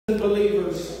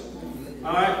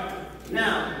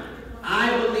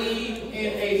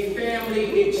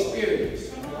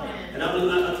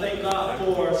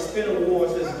Spin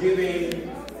Awards is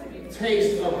giving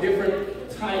taste of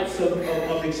different types of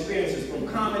experiences, from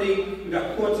comedy, we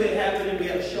got quartet happening, we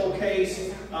have a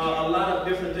showcase, a lot of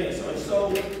different things.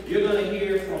 So you're going to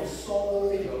hear from soul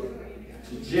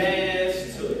to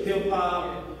jazz to hip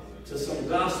hop to some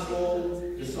gospel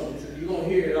to some, you're going to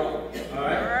hear it all. All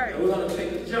right? And we're going to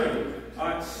take a journey. All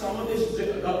right, some of this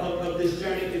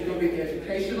journey is going to be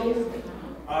educational.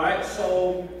 All right,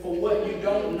 so for what you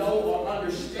don't know or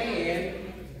understand,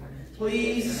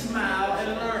 please smile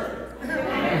and learn.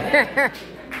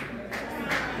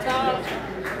 All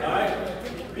right,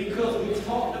 because we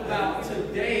talked about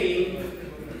today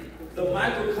the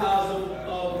microcosm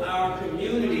of our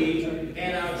community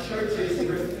and our churches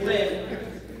reflect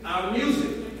our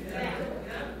music.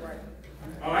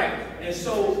 All right, and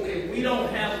so if we don't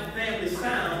have a family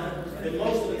sound, then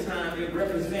most of the time it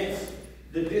represents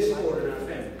the discord in our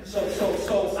family. So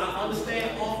I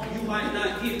understand, you might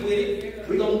not get with it.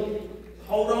 We're going to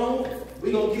hold on.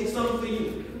 We're going to get something for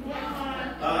you.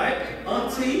 All right?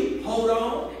 Auntie, hold on.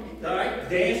 All right?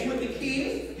 Dance with the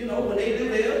kids, you know, when they do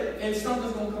that, and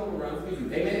something's going to come around for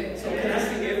you. Amen? So can I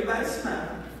see everybody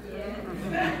smile?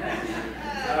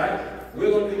 All right? We're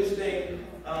going to do this thing.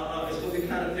 It's going to be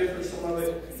kind of different. Some of it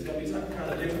is going to be kind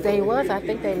of different. They was. I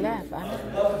think they left.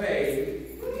 Buffet.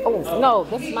 Oh, no,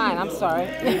 that's mine. I'm sorry. I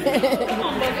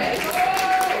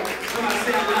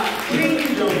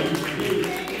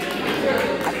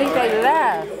think they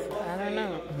left. I don't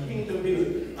know. Kingdom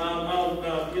music.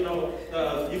 You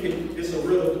know, you can, it's a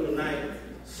rhythm tonight.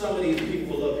 Some of these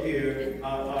people up here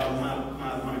are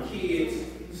my kids.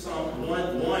 One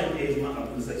is my, I'm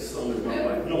going to say some is my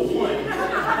wife. No, one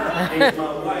is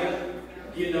my wife.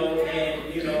 You know,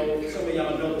 and you know, some of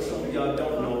y'all know, but some of y'all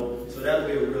don't know. So that'll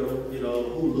be a riddle, you know,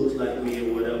 who looks like me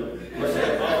or whatever. But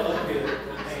they're all up here.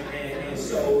 And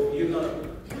so you're gonna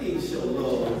please show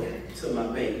love to my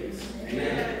babies.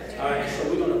 Amen. Alright, so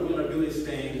we're gonna do this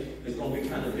thing. It's gonna be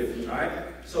kind of different, alright?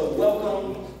 So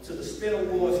welcome to the Spin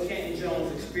Awards Canton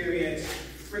Jones Experience.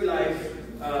 Free life,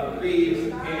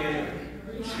 please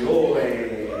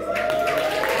enjoy.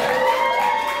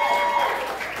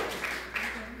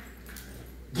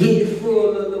 Get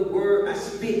full of the word I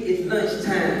spit, it's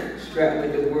lunchtime. Strapped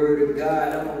with the word of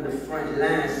God, I'm on the front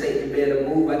line. Satan better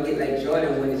move, I get like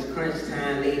Jordan when it's crunch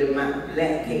time. Later my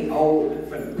black can't hold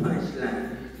from the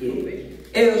punchline. Yeah.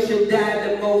 El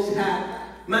Shaddai the Most High.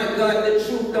 My God, the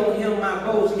truth don't hear my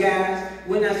boast, guys.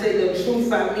 When I say the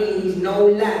truth, I mean he's no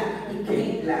lie. He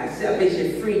can't lie,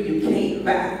 salvation free, you can't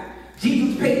buy.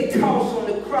 Jesus paid the cost on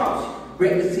the cross.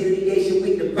 Reconciliation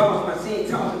with the boss, my sin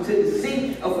tossed into the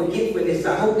sea of forgetfulness.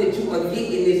 I hope that you are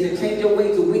getting this and change your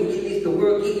ways of wickedness. The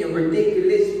world getting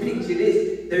ridiculous. Picture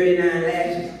this, 39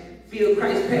 lashes. Feel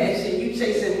Christ's passion. You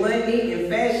chasing money and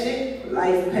fashion,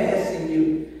 life passing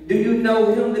you. Do you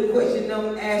know him? The question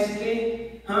I'm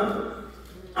asking, huh?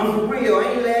 I'm for real, I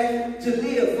ain't laughing. To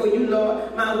live for you,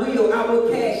 Lord, my will, I will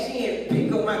cash in.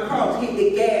 Pick up my cross, hit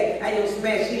the gas. I am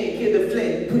smash in, kill the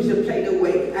flesh, push the plate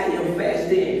away. I am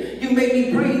fasting. You made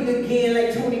me breathe again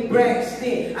like Tony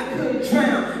Braxton. I couldn't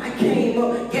drown, I came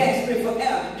up gasping for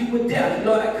air. You were there,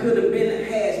 Lord, I could have been a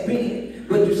has-been.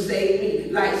 But you saved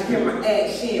me, lights, camera,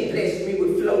 action. Blessed me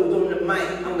with flows on the mic,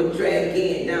 I'ma drag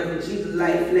in. Down for Jesus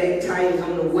like flat tires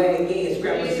on the wagon.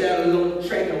 Scrap the saddle on the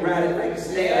track and ride it like a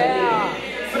stallion.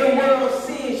 For the world's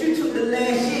sins, you took the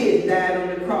last years, died on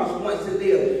the cross once to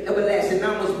live. Everlasting,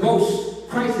 I must boast.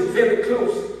 Christ is very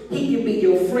close. He can be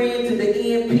your friend to the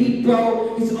end,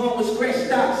 people. His arm was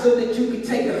stretched out so that you could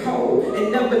take a hold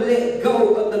and never let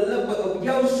go of the lover of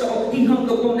your soul. He hung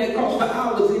up on that cross for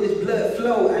hours and his blood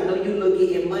flowed. I know you look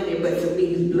getting money, but to me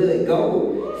his blood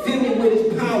gold. Fill me with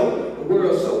his power, the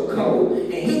world's so cold.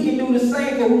 And he can do the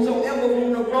same for whosoever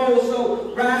on the road,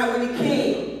 so ride when he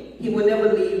can. He will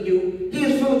never leave you. He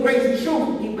is full of grace and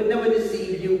truth. He will never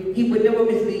deceive you. He will never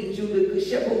mislead you. The good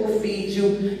shepherd will feed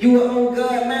you. You are on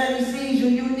God, mind he sees you.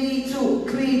 You need to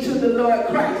cleave to the Lord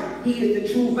Christ. He is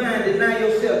the true vine. Deny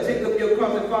yourself. Take up your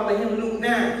cross and follow him. Luke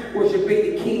 9. Worship at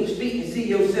the King's feet and see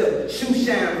yourself. Shoe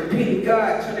shine. Repent to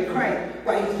God. Turn to Christ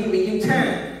while he's giving you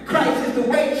time. Christ is the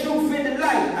way, truth, and the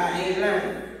light. I ain't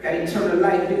lying. Got eternal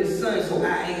life in the sun, so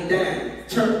I ain't dying.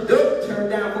 Turned up, turned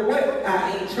down for what?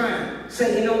 I ain't trying.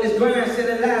 Satan on this grind,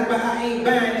 selling lies, but I ain't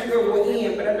buying. This world will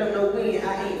end, but I don't know when.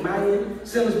 I ain't mine.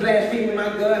 Sinners blaspheming my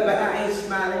God, but I ain't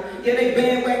smiling. Yeah, they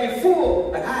bandwagon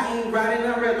full, but I ain't riding.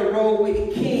 I'd rather roll with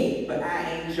the king, but I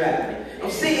ain't driving.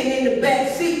 I'm sitting in the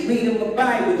back seat, reading my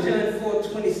Bible. John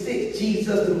 4:26,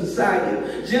 Jesus the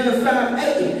Messiah. John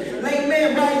 5:8, lame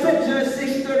man rise up. John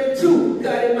 6:32,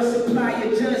 God is my supplier.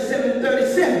 John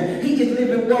 7:37, he is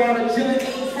living water. John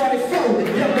 8:44, the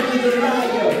devil is a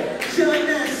liar. John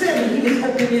 9:7,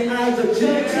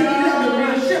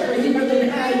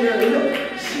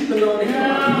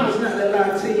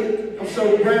 lie to you. I'm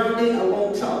so grounded, I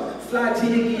won't talk. Fly to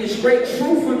you, getting straight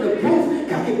truth from the booth.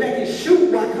 Cock it back and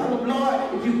shoot. Why call him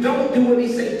Lord? If you don't do what he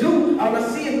say do, all I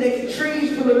see is naked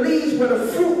trees full of leaves with a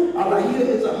fruit. All I hear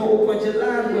is a whole bunch of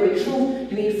lies with the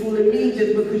truth. You ain't fooling me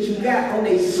just because you got on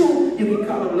a suit. You can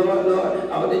call him Lord, Lord,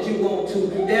 all that you want to.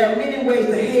 There are many ways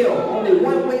to hell. Only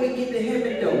one way to get to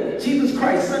heaven though. Jesus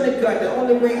Christ, Son of God, the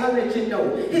only way I'll let you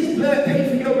know. His blood paid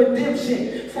for your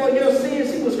redemption. For your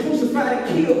sins, he was crucified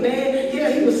and killed, man.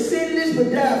 Yeah, he was sinless,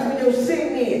 but died for your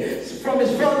sin, man. From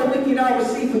his Father, we can all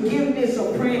receive forgiveness.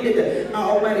 I'm praying that the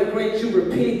Almighty grant you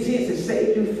repentance and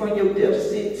save you from your death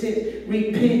sentence.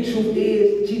 Repent, truth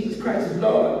is, Jesus Christ is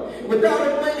Lord. Without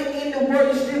the money in the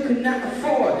world, you still could not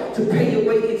afford to pay your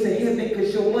way into heaven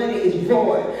because your money is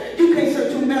void. You can't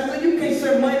serve two masters, you can't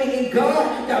serve money and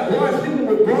God. Got boys sleeping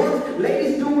with bros,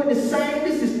 ladies doing the same.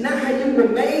 This is not how you were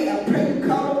made. I pray you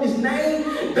call on his name.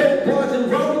 Better boys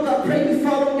and rollers, I pray you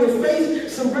fall on your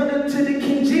face. Surrender to the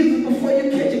King Jesus before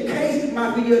you catch a case.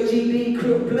 Mafia, GD,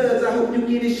 Crip Bloods, I hope you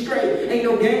get it straight. Ain't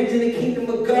no games in the kingdom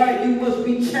of God, you must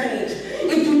be changed.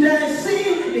 If you die in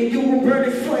sin, then you will burn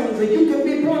in flames. And you can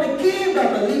be born again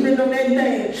by believing on that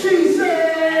name.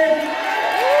 Jesus!